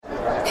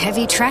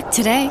Heavy track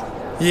today.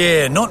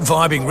 Yeah, not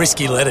vibing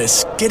risky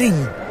lettuce.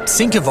 Getting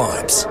sinker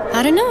vibes.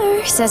 I don't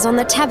know. Says on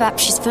the Tab app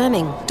she's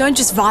firming. Don't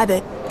just vibe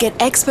it. Get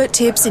expert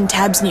tips in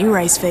Tab's new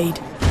race feed.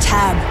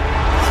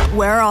 Tab.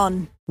 We're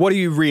on. What are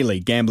you really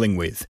gambling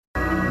with?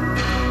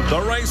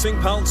 The Racing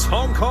Pulse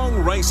Hong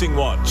Kong Racing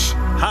Watch.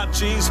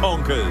 Hutchi's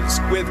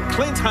Honkers with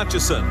Clint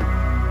Hutchison.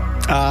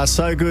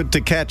 So good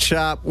to catch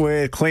up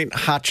with Clint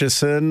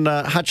Hutchison.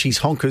 Hutchi's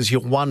Honkers,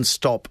 your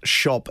one-stop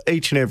shop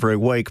each and every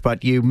week,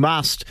 but you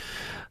must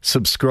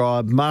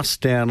subscribe,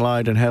 must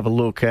download and have a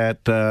look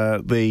at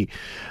the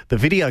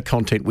video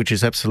content, which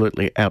is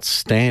absolutely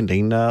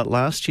outstanding.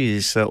 Last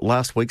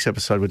week's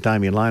episode with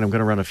Damien Lane, I'm going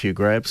to run a few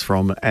grabs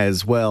from,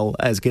 as well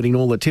as getting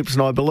all the tips.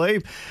 And I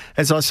believe,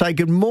 as I say,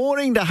 good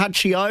morning to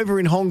Hutchi over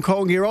in Hong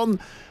Kong. You're on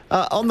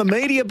the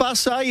media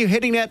bus, are you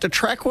heading out to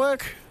track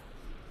work?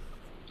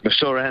 I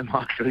sure am,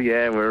 Michael.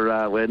 Yeah,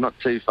 we're not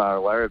too far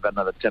away. We're about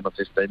another 10 or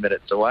 15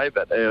 minutes away,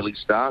 but early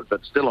start,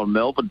 but still on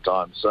Melbourne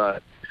time. So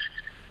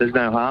there's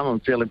no harm.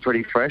 I'm feeling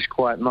pretty fresh.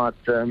 Quiet night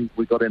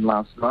we got in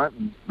last night,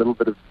 and a little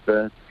bit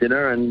of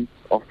dinner and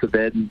off to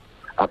bed and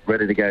up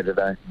ready to go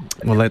today.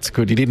 Well, that's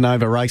good. You didn't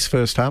over-race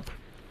first up?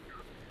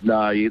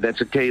 No,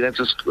 that's a key. That's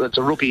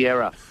a rookie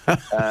error,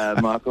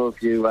 Michael.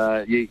 If you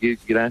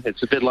know,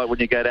 it's a bit like when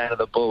you go down to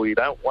the bull. You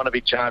don't want to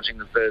be charging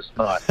the first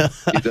night.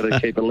 You've got to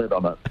keep a lid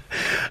on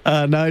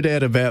it. No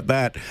doubt about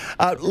that.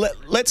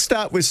 Let's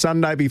start with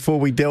Sunday before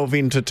we delve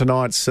into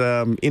tonight's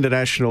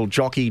International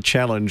Jockey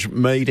Challenge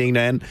meeting.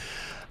 And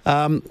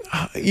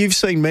you've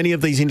seen many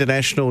of these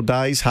international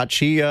days,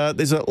 Hutchi.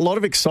 There's a lot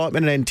of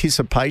excitement and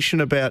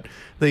anticipation about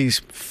these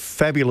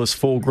fabulous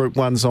 4 Group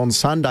 1s on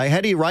Sunday.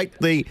 How do you rate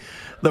the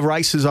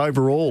races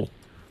overall?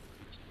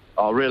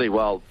 Oh, really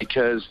well,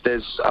 because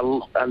there's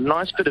a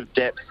nice bit of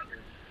depth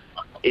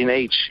in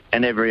each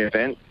and every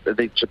event. I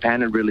think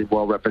Japan are really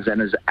well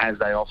represented, as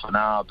they often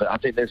are, but I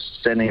think they're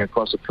sending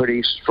across a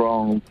pretty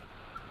strong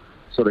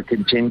sort of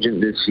contingent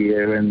this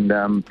year,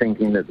 and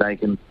thinking that they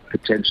can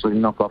potentially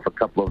knock off a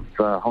couple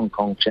of Hong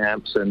Kong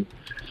champs, and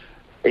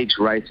each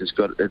race has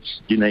got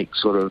its unique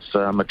sort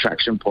of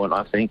attraction point,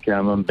 I think.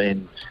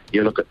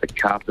 You look at the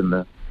Cup and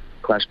the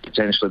clash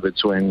potentially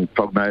between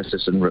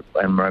Prognosis and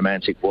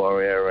Romantic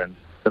Warrior, and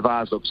the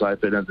Vase looks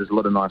open, and there's a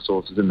lot of nice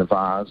horses in the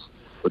Vase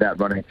without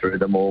running through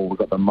them all. We've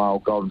got the Mile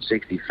Golden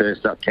 60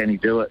 first up. Can he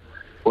do it?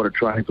 What a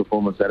training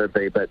performance that'd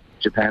be. But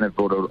Japan have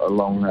brought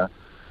along a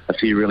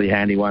few really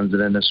handy ones,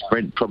 and then the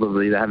sprint,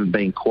 probably they haven't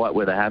been quite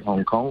where they have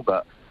Hong Kong,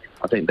 but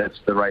I think that's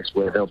the race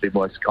where they'll be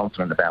most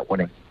confident about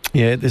winning.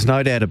 Yeah, there's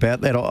no doubt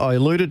about that. I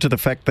alluded to the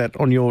fact that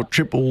on your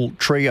Triple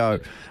Trio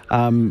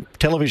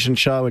television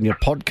show and your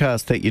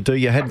podcast that you do,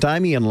 you had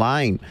Damien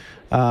Lane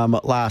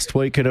last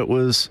week, and it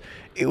was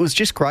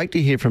just great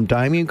to hear from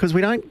Damien, because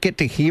we don't get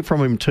to hear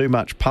from him too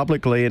much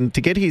publicly, and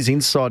to get his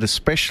insight,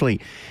 especially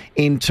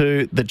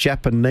into the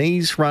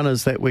Japanese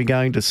runners that we're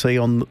going to see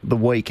on the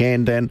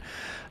weekend. And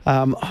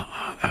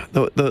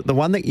the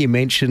one that you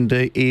mentioned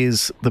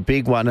is the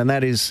big one, and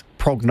that is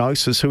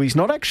Prognosis, who he's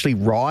not actually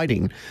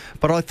riding,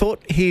 but I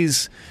thought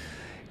his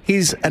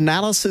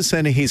analysis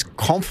and his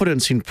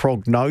confidence in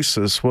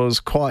Prognosis was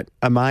quite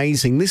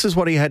amazing. This is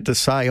what he had to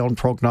say on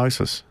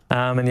Prognosis.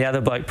 And the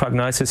other bloke,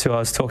 Prognosis, who I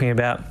was talking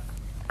about,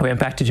 went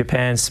back to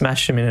Japan,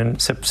 smashed him in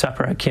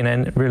Sapporo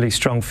Kinen, really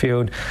strong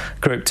field,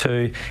 Group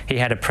 2. He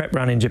had a prep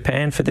run in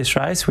Japan for this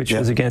race, which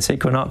was against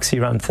Equinox. He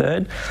ran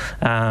 3rd.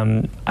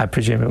 I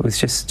presume it was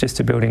just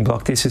a building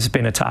block. This has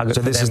been a target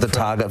for them. So this is the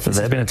target for them? This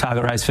has been a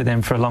target race for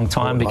them for a long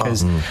time,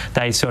 because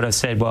they sort of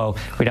said, well,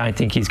 we don't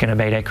think he's going to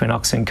beat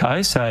Equinox and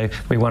Co, so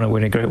we want to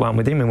win a Group 1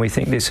 with him, and we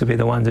think this will be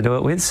the one to do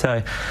it with.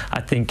 So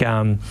I think,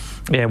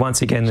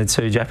 once again, the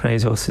 2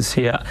 Japanese horses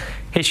here.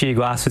 Hishi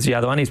Glass was the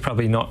other one. He's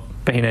probably not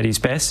been at his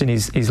best in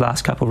his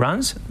last couple of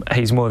runs.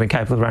 He's more than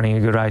capable of running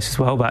a good race as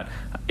well, but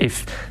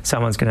if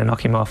someone's going to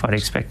knock him off, I'd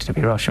expect it to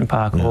be Roshan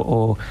Park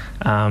or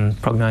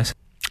Prognosis.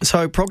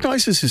 So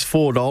Prognosis is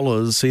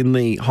 $4 in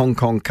the Hong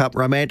Kong Cup.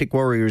 Romantic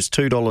Warrior is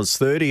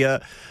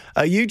 $2.30.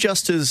 Are you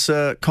just as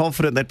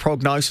confident that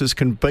Prognosis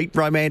can beat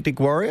Romantic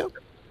Warrior?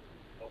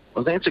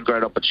 I think it's a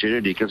great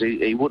opportunity, because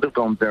he would have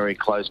gone very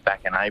close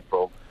back in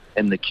April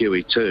in the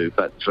QE2,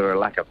 but for a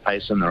lack of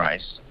pace in the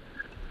race.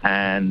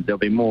 And there'll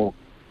be more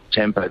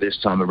tempo this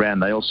time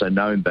around. They also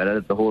know him better.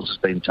 The horse has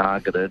been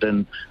targeted,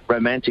 and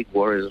Romantic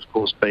Warriors, of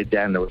course, beat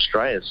down to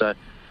Australia. So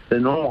the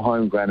normal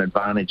homegrown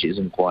advantage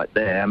isn't quite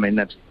there. I mean,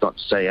 that's not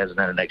to say he hasn't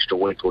had an extra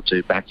week or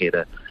 2 back here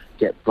to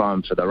get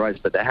primed for the race,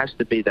 but there has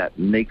to be that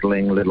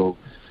niggling little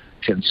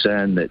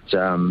concern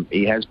that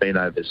he has been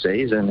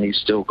overseas and he's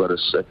still got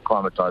to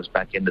acclimatise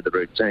back into the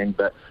routine.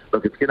 But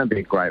look, it's going to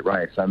be a great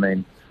race. I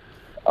mean,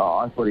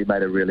 I thought he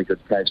made a really good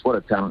case. What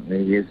a talent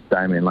he is,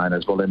 Damien Lane,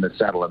 as well, in the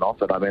saddle and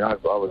off it. I mean, I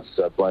was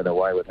blown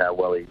away with how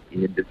well he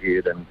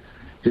interviewed, and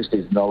just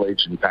his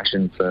knowledge and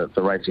passion for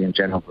racing in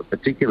general, but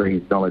particularly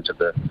his knowledge of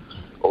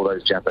all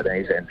those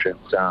Japanese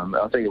entrants.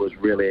 I think it was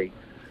really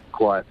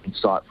quite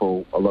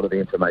insightful, a lot of the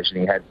information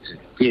he had to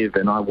give,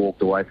 and I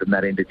walked away from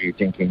that interview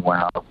thinking,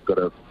 wow, I've got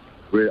to...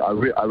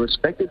 I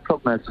respected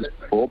Prognosis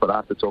before, but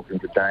after talking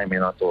to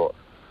Damien, I thought,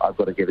 I've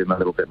got to give him a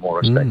little bit more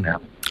respect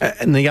now.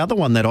 And the other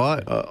one that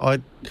I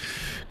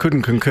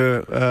couldn't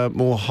concur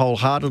more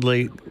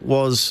wholeheartedly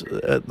was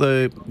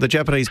the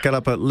Japanese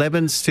galloper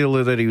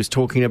Lebenstill that he was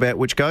talking about,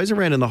 which goes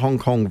around in the Hong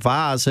Kong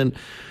Vase, and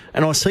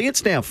I see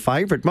it's now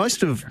favourite.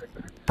 Most of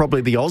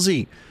probably the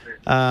Aussie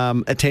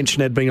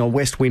attention had been on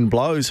West Wind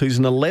Blows, who's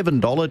an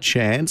 $11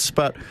 chance,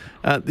 but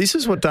this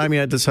is what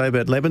Damien had to say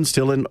about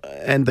Lebenstill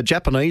and the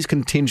Japanese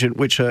contingent,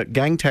 which are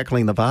gang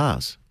tackling the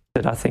Vase.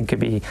 That I think could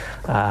be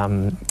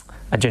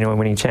a genuine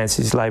winning chance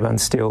is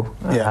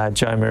Lebenstill.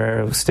 Joe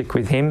Moreira will stick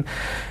with him.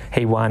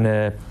 He won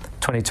a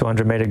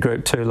 2200 metre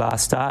Group 2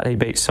 last start. He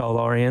beat Sol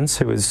Oriens,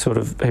 who was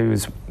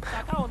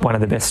one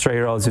of the best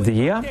 3-year-olds of the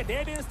year.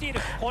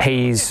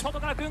 He's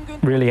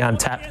really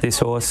untapped, this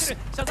horse.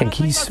 I think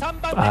he's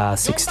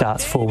 6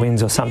 starts, 4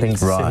 wins or something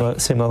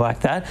similar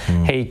like that.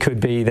 He could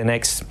be the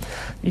next,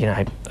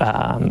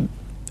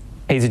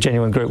 he's a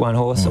genuine Group 1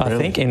 horse, I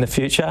think, in the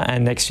future,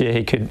 and next year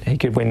he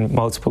could win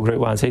multiple Group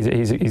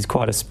 1s. He's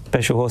quite a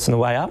special horse on the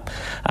way up.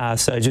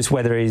 So just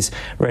whether he's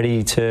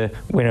ready to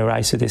win a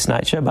race of this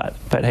nature, but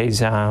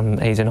he's a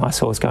nice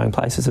horse going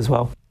places as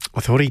well. I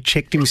thought he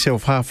checked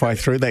himself halfway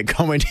through that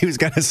comment. He was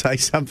going to say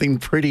something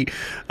pretty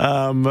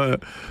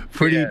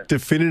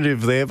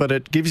definitive there, but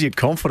it gives you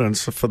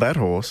confidence for that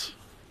horse.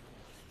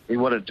 He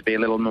wanted to be a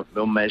little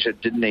more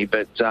measured, didn't he?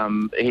 But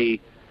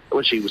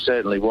which he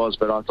certainly was,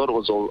 but I thought it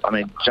was all. I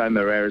mean, Joe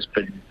Moreira's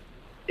been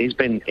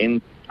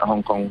in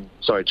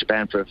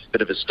Japan for a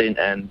bit of a stint,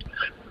 and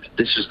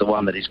this is the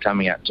one that he's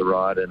coming out to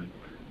ride, and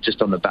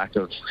just on the back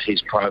of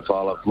his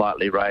profile of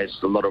lightly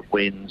raced, a lot of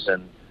wins,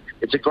 and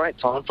it's a great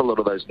time for a lot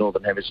of those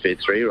Northern Hemisphere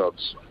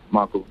 3-year-olds,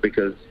 Michael,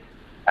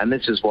 and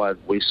this is why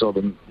we saw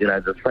them,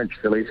 the French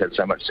fillies had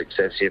so much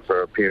success here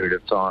for a period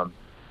of time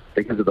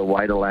because of the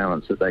weight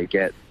allowance that they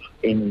get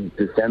in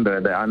December.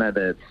 I know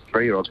they're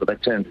 3-year-olds, but they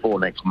turn 4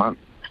 next month.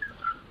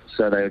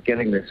 So they're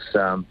getting this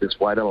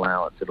weight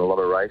allowance in a lot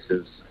of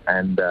races,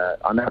 and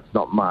I know it's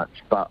not much,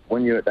 but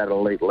when you're at that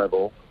elite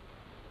level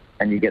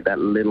and you get that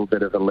little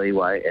bit of the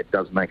leeway, it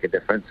does make a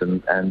difference,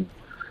 and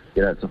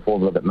it's a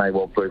formula that may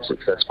well prove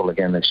successful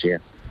again this year.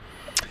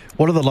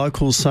 What are the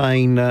locals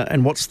saying,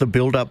 and what's the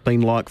build-up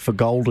been like for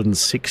Golden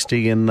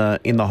 60 in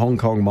the Hong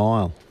Kong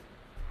Mile?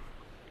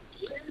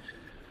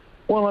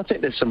 Well, I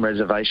think there's some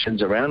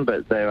reservations around,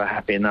 but they were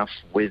happy enough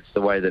with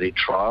the way that he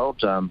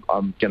trialled.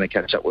 I'm going to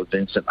catch up with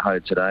Vincent Ho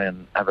today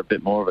and have a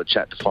bit more of a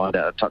chat to find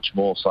out a touch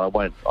more. So I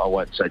won't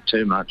say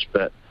too much,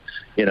 but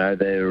this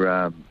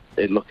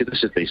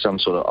would be some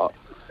sort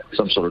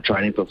of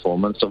training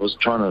performance.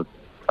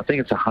 I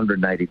think it's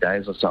 180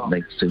 days or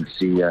something since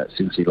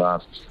he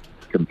last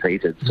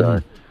competed.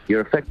 So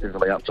you're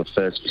effectively up to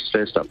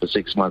first up for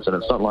 6 months, and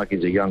it's not like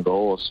he's a younger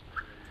horse.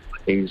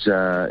 He's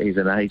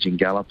an aging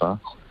galloper.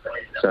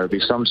 So it'll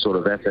be some sort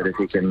of effort if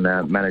he can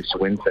manage to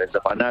win first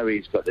up. I know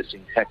he's got this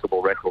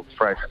impeccable record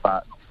fresh,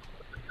 but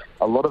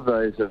a lot of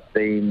those have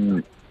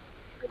been,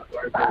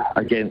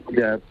 again,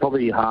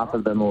 probably half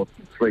of them or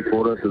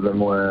 3/4 of them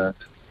were,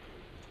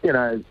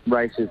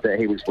 races that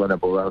he was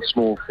winnable. They were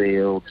small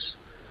fields,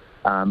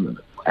 and,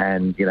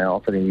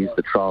 often he used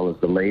the trial as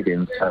the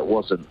lead-in, so it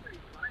wasn't,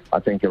 I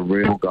think, a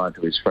real guide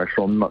to his fresh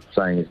form. I'm not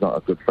saying he's not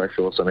a good fresh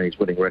horse. I mean, his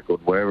winning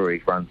record wherever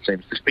he runs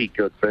seems to be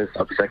good. First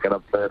up, second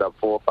up, third up,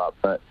 fourth up,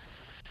 but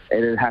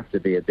it'd have to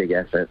be a big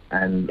effort.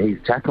 And he's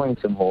tackling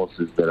some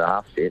horses that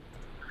are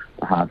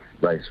half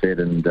race fit,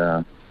 and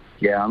I'm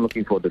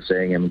looking forward to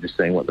seeing him and just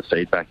seeing what the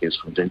feedback is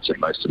from Vincent,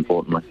 most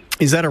importantly.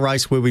 Is that a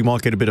race where we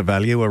might get a bit of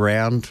value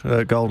around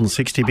Golden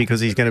 60 because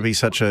he's going to be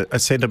such a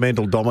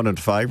sentimental dominant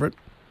favourite?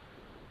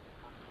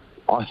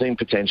 I think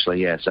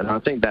potentially, yes. And I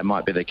think that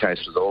might be the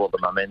case with all of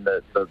them. I mean,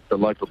 the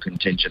local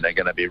contingent are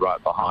going to be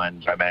right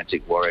behind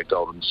Romantic Warrior,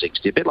 Golden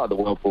 60, a bit like the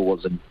Whirlpool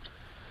was in,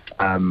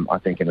 I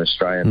think, in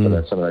Australia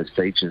for some of those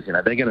features.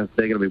 They're going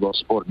to be well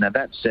supported. Now,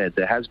 that said,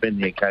 there has been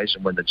the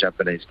occasion when the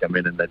Japanese come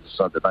in and they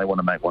decide that they want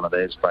to make one of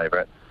theirs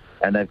favourite,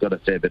 and they've got a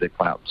fair bit of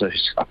clout too.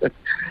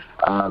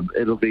 So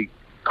it'll be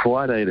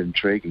quite an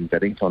intriguing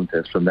betting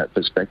contest from that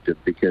perspective,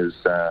 because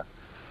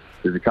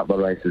there's a couple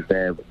of races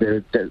there.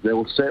 There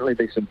will certainly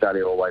be some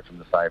value away from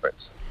the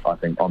favourites, I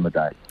think, on the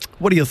day.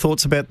 What are your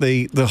thoughts about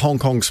the Hong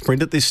Kong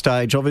Sprint at this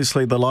stage?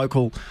 Obviously, the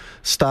local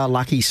star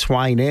Lucky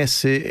Swain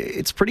S,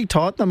 it's pretty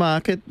tight in the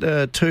market.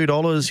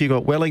 $2. You've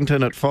got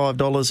Wellington at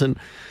 $5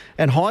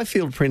 and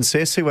Highfield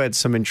Princess, who had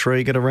some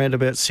intrigue, at around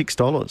about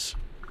 $6.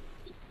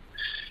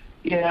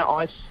 Yeah,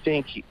 I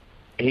think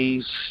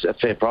he's a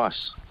fair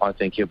price. I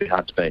think he'll be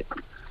hard to beat.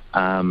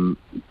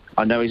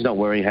 I know he's not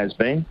where he has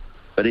been,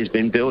 but he's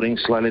been building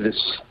slowly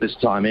this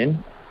time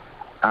in.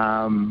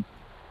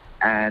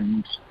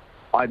 And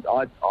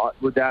I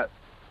without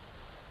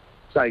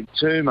saying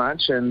too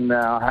much, and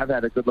I have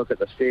had a good look at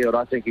the field,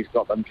 I think he's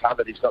got them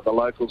covered. He's got the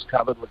locals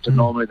covered, which are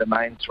normally the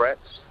main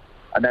threats.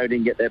 I know he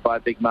didn't get there by a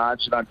big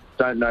margin. I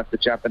don't know if the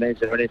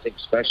Japanese are anything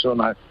special.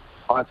 And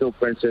I feel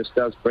Princess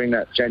does bring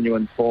that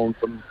genuine form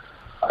from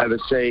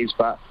overseas,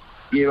 but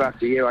year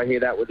after year I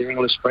hear that with the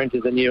English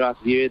sprinters, and year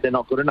after year they're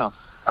not good enough.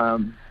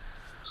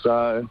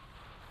 So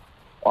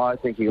I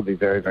think he'll be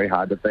very, very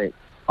hard to beat.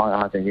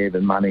 I think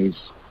even money's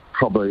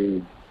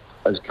probably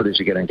as good as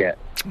you're going to get.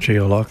 Gee,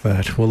 I like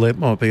that. Well, that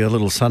might be a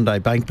little Sunday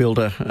bank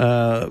builder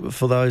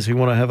for those who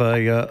want to have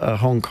a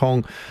Hong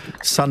Kong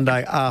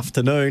Sunday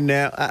afternoon.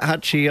 Now,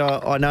 Hutchi,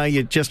 I know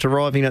you're just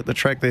arriving at the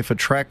track there for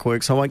track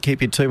work, so I won't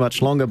keep you too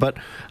much longer, but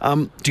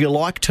do you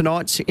like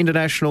tonight's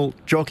international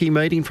jockey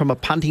meeting from a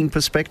punting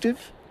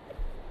perspective?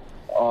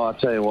 Oh, I'll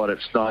tell you what,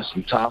 it's nice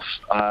and tough.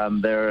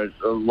 There are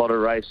a lot of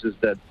races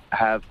that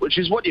have, which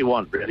is what you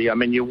want, really. I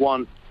mean, you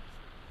want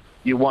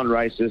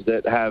races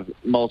that have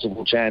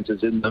multiple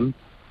chances in them.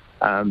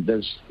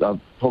 There's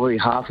probably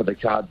half of the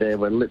card there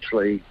where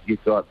literally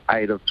you've got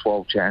 8 of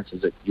 12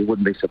 chances that you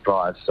wouldn't be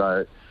surprised.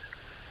 So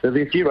there'll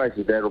be a few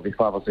races there that'll be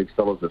 $5 or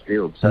 $6 a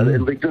field. So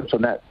it'll be good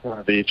from that point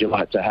of view if you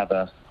like to have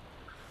a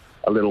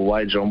little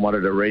wager on one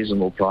at a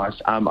reasonable price.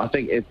 I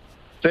think,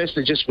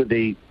 firstly, just with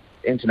the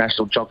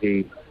International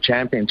Jockey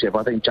Championship,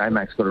 I think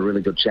J-Mac's got a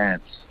really good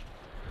chance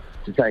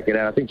to take it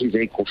out. I think he's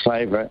equal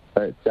favourite,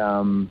 but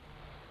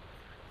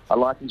I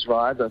like his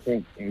rides. I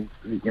think he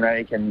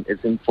can.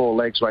 It's in 4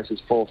 legs,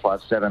 races 4, 5,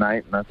 7,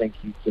 8, and I think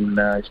he can.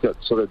 He's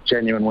got sort of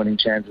genuine winning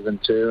chances in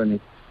 2, and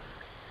he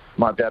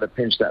might be able to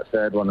pinch that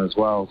 3rd one as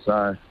well. So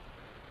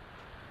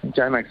I think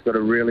J-Mac's got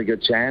a really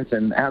good chance.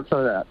 And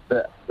outside of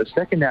that, the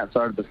second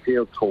outside of the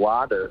field,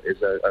 Kawada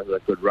is a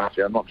good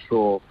rusher. I'm not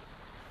sure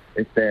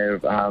if they're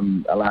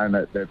allowing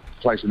they're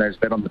placing those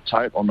bet on the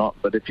tote or not.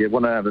 But if you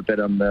want to have a bet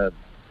on that,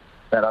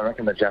 I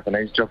reckon the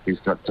Japanese jockey's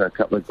got a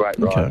couple of great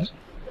rides.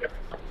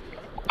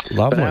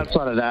 Lovely. But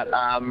outside of that,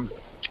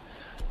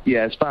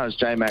 as far as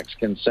J-Mac's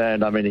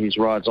concerned, I mean, his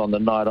rides on the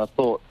night, I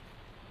thought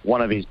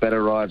one of his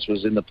better rides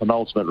was in the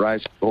penultimate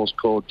race, a horse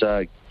called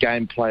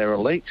Game Player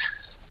Elite.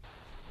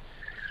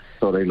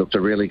 Thought he looked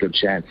a really good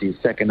chance. His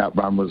second up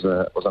run was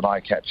an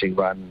eye-catching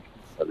run.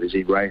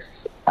 He raced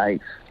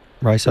 8.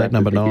 Race 8,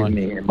 number 9.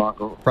 Here,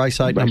 Michael.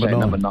 Race 8,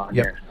 number 9.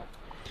 Yep.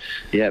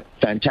 Yeah,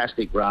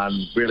 fantastic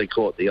run. Really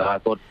caught the eye. I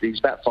thought he's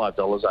about $5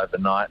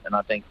 overnight, and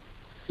I think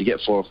you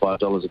get $4 or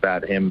 $5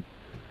 about him,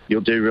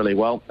 you'll do really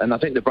well. And I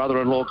think the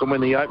brother-in-law can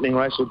win the opening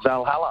race with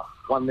Valhalla.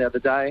 Won the other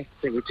day.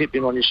 I think we tipped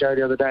him on your show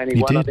the other day, and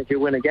he won. Did. I think he'll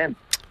win again.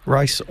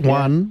 Race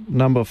 1,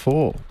 number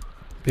 4.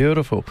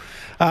 Beautiful.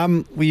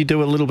 Will you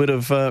do a little bit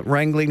of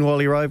wrangling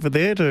while you're over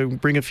there to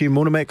bring a few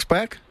Munamecs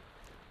back?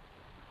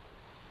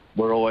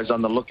 We're always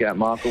on the lookout,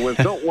 Michael. We've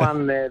got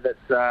one there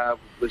that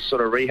we're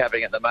sort of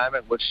rehabbing at the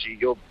moment, which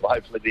you'll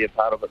hopefully be a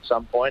part of at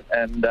some point,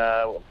 and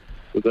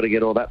we've got to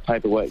get all that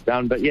paperwork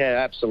done. But,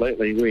 yeah,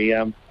 absolutely.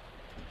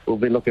 We'll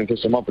be looking for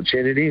some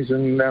opportunities,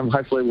 and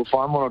hopefully we'll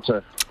find one or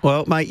two.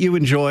 Well, mate, you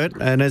enjoy it.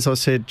 And as I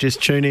said,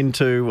 just tune in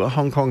to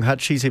Hong Kong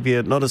Hutchis. If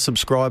you're not a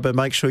subscriber,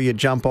 make sure you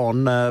jump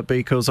on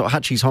because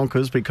Hutchis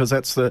Honkers, because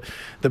that's the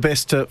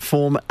best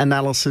form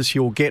analysis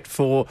you'll get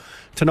for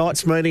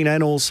tonight's meeting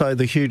and also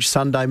the huge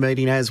Sunday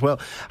meeting as well.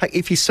 Hey,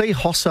 if you see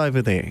Hoss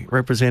over there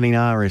representing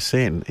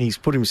RSN, he's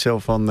put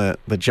himself on the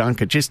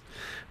junket. Just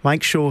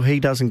make sure he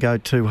doesn't go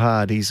too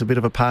hard. He's a bit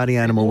of a party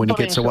animal when he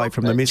gets away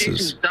from the missus.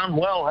 He's done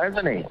well,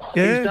 hasn't he?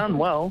 Yeah. He's done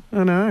well.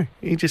 I know.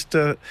 He just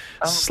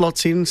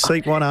slots in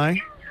seat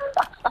 1A.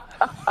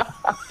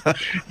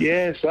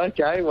 Yes,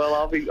 okay. Well,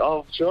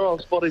 I'm sure I'll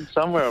spot him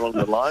somewhere along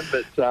the line,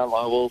 but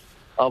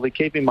I'll be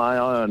keeping my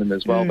eye on him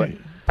as well. Yeah. But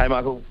hey,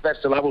 Michael,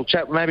 best of luck. We'll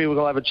chat. Maybe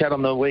we'll have a chat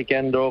on the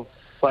weekend or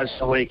close to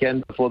the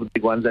weekend before the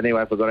big ones.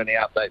 Anyway, if we've got any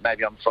update,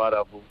 maybe on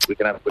Friday we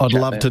can have a good chat.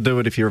 I'd love to do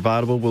it if you're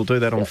available. We'll do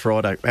that on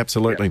Friday.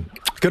 Absolutely.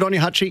 Yeah. Good on you,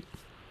 Hutchi.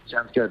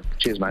 Sounds good.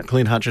 Cheers, mate.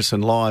 Clint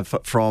Hutchison live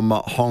from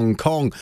Hong Kong.